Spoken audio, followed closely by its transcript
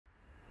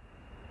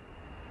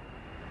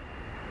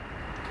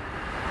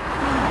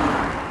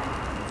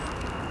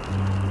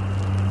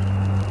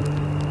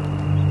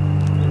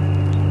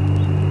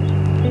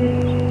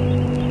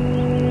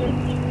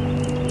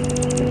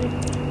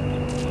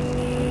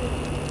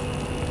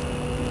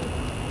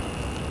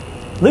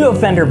Leo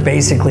Fender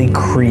basically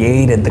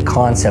created the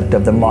concept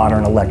of the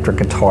modern electric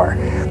guitar.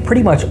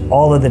 Pretty much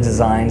all of the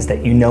designs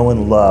that you know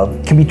and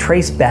love can be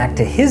traced back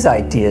to his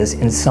ideas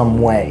in some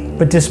way.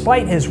 But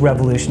despite his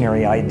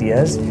revolutionary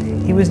ideas,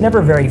 he was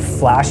never very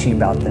flashy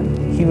about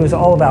them. He was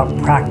all about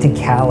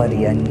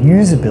practicality and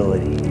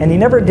usability, and he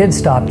never did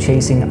stop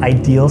chasing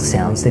ideal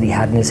sounds that he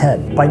had in his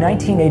head. By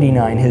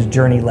 1989, his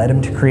journey led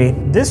him to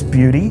create this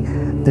beauty,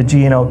 the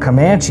G&L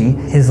Comanche,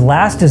 his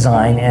last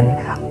design, and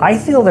I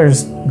feel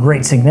there's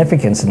great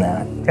significance in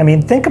that. I mean,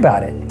 think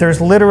about it.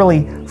 There's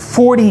literally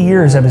 40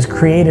 years of his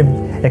creative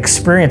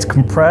experience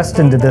compressed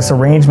into this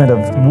arrangement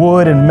of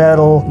wood and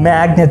metal,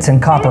 magnets and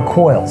copper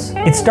coils.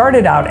 It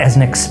started out as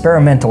an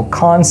experimental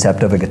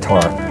concept of a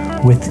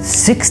guitar with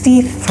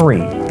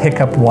 63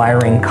 pickup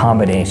wiring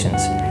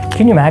combinations.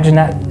 Can you imagine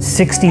that?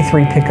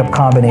 63 pickup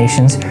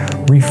combinations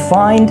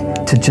refined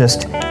to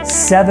just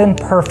 7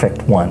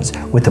 perfect ones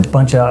with a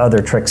bunch of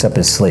other tricks up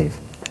his sleeve.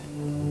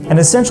 An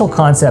essential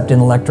concept in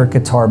electric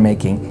guitar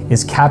making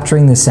is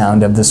capturing the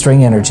sound of the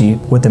string energy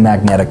with the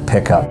magnetic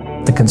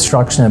pickup. The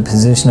construction and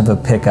position of a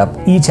pickup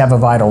each have a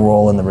vital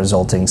role in the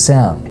resulting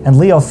sound. And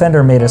Leo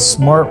Fender made a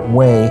smart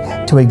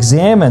way to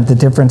examine the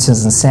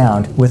differences in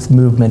sound with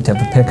movement of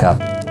a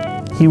pickup.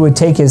 He would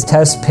take his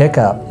test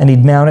pickup and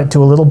he'd mount it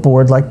to a little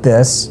board like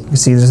this. You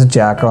see there's a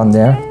jack on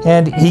there.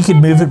 And he could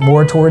move it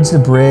more towards the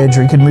bridge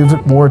or he could move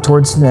it more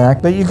towards the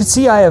neck. But you can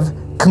see I have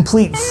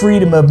complete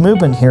freedom of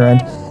movement here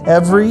and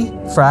every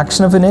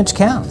fraction of an inch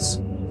counts.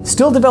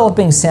 Still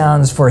developing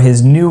sounds for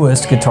his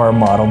newest guitar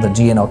model, the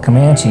G&L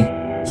Comanche,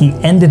 he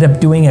ended up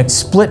doing a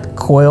split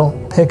coil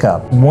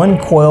pickup. One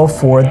coil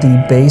for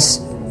the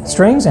bass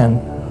strings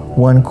and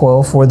one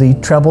coil for the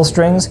treble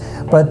strings,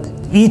 but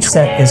each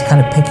set is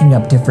kind of picking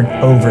up different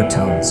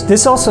overtones.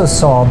 This also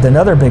solved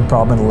another big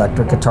problem in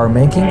electric guitar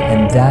making,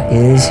 and that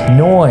is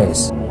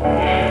noise.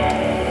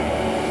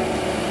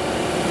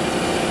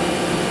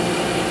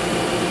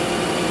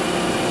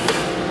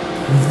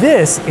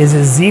 This is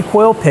a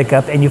Z-coil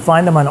pickup, and you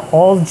find them on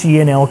all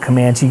G&L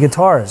Comanche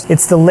guitars.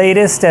 It's the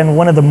latest and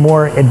one of the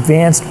more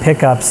advanced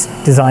pickups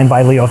designed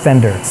by Leo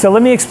Fender. So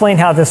let me explain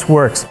how this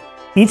works.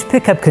 Each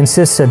pickup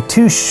consists of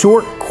 2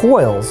 short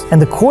coils,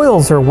 and the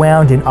coils are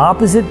wound in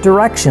opposite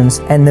directions,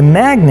 and the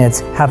magnets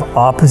have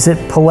opposite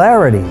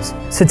polarities.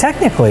 So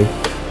technically,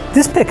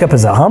 this pickup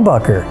is a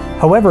humbucker.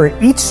 However,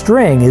 each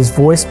string is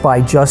voiced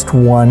by just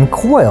one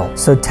coil,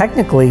 so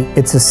technically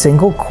it's a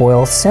single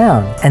coil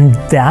sound. And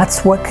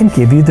that's what can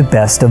give you the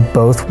best of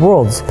both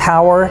worlds.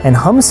 Power and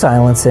hum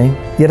silencing,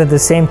 yet at the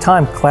same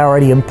time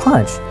clarity and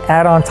punch.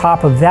 Add on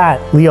top of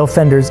that Leo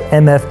Fender's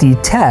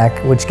MFD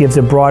tech, which gives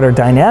a broader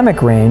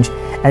dynamic range,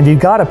 and you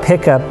got a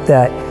pickup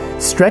that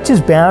stretches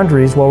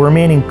boundaries while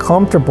remaining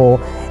comfortable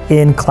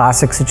in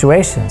classic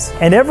situations.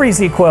 And every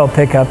Z-coil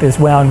pickup is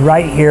wound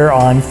right here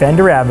on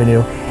Fender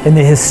Avenue in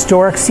the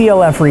historic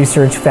CLF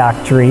Research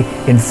Factory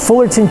in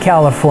Fullerton,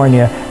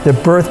 California, the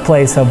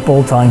birthplace of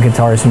bolt-on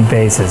guitars and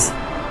basses.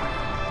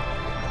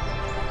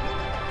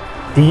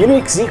 The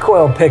unique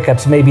Z-coil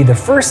pickups may be the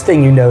first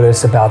thing you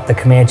notice about the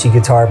Comanche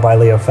guitar by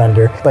Leo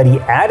Fender, but he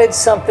added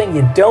something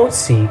you don't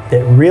see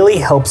that really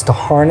helps to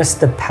harness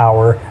the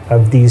power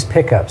of these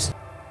pickups.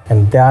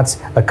 And that's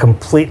a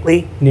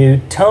completely new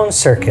tone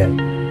circuit.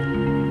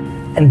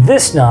 And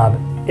this knob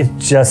is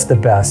just the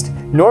best.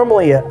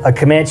 Normally a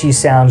Comanche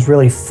sounds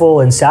really full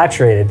and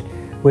saturated,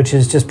 which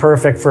is just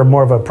perfect for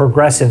more of a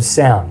progressive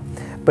sound.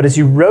 But as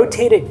you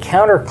rotate it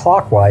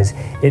counterclockwise,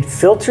 it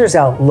filters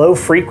out low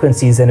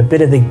frequencies and a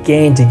bit of the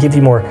gain to give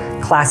you more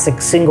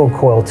classic single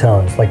coil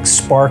tones, like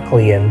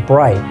sparkly and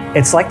bright.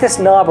 It's like this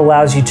knob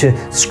allows you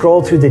to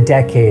scroll through the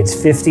decades,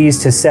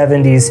 50s to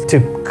 70s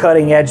to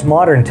cutting edge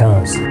modern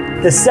tones.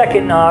 The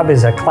second knob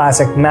is a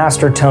classic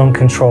master tone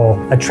control,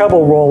 a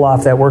treble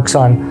roll-off that works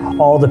on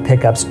all the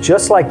pickups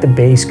just like the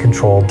bass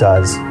control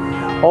does.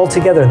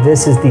 Altogether,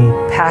 this is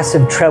the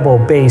passive treble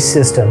bass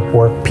system,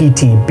 or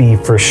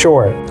PTB for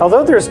short.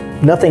 Although there's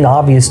nothing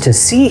obvious to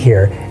see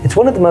here, it's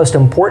one of the most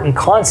important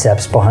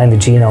concepts behind the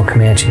G&L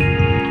Comanche.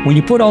 When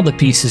you put all the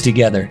pieces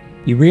together,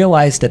 you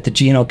realize that the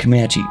G&L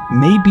Comanche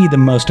may be the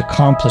most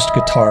accomplished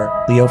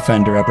guitar Leo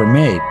Fender ever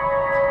made.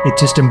 It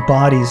just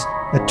embodies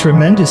a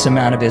tremendous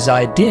amount of his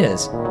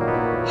ideas.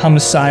 Hum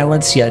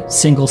silence yet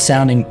single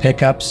sounding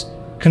pickups,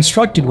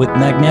 constructed with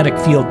magnetic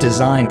field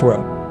design for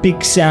a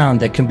big sound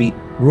that can be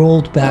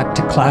rolled back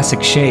to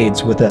classic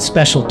shades with a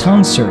special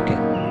tone circuit.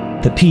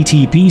 The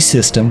PTB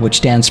system, which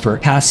stands for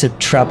passive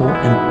treble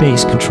and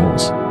bass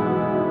controls.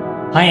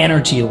 High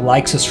energy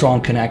likes a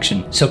strong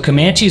connection, so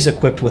Comanche is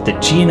equipped with a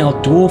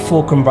G&L dual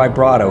fulcrum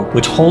vibrato,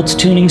 which holds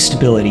tuning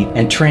stability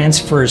and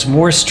transfers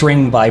more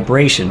string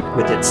vibration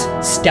with its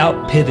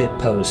stout pivot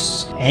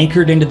posts,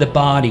 anchored into the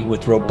body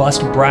with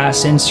robust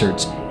brass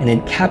inserts and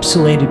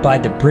encapsulated by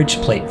the bridge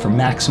plate for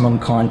maximum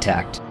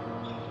contact.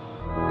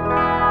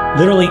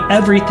 Literally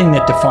everything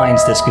that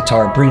defines this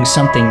guitar brings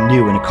something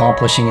new in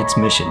accomplishing its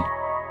mission.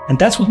 And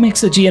that's what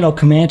makes the G&L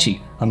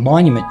Comanche a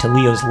monument to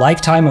Leo's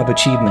lifetime of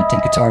achievement in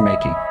guitar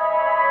making.